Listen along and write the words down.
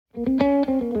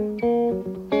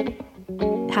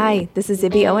Hi, this is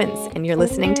Zibby Owens, and you're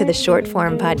listening to the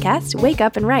short-form podcast, Wake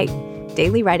Up and Write,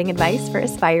 daily writing advice for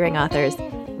aspiring authors,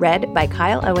 read by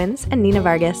Kyle Owens and Nina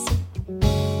Vargas.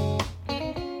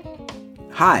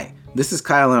 Hi, this is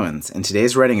Kyle Owens, and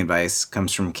today's writing advice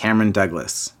comes from Cameron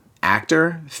Douglas,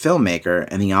 actor, filmmaker,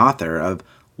 and the author of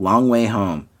Long Way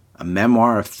Home, a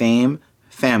memoir of fame,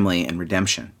 family, and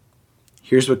redemption.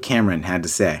 Here's what Cameron had to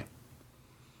say.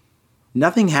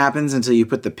 Nothing happens until you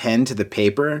put the pen to the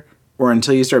paper or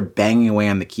until you start banging away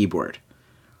on the keyboard.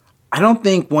 I don't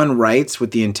think one writes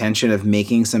with the intention of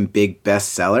making some big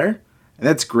bestseller.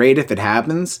 That's great if it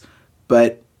happens,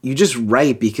 but you just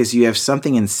write because you have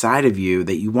something inside of you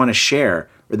that you want to share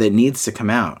or that needs to come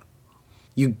out.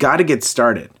 You got to get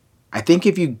started. I think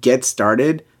if you get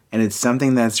started and it's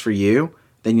something that's for you,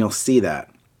 then you'll see that.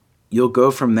 You'll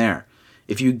go from there.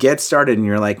 If you get started and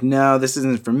you're like, no, this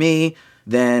isn't for me,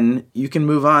 then you can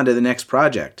move on to the next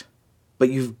project.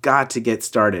 But you've got to get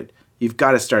started. You've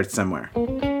got to start somewhere.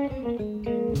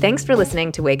 Thanks for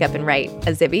listening to Wake Up and Write,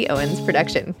 a Zibby Owens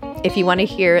production. If you want to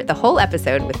hear the whole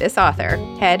episode with this author,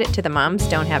 head to the Moms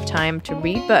Don't Have Time to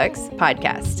Read Books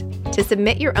podcast. To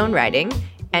submit your own writing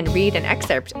and read an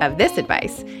excerpt of this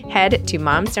advice, head to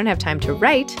Moms Don't Have Time to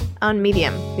Write on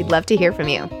Medium. We'd love to hear from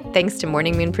you. Thanks to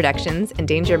Morning Moon Productions and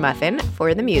Danger Muffin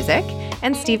for the music,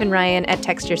 and Stephen Ryan at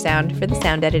Texture Sound for the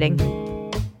sound editing.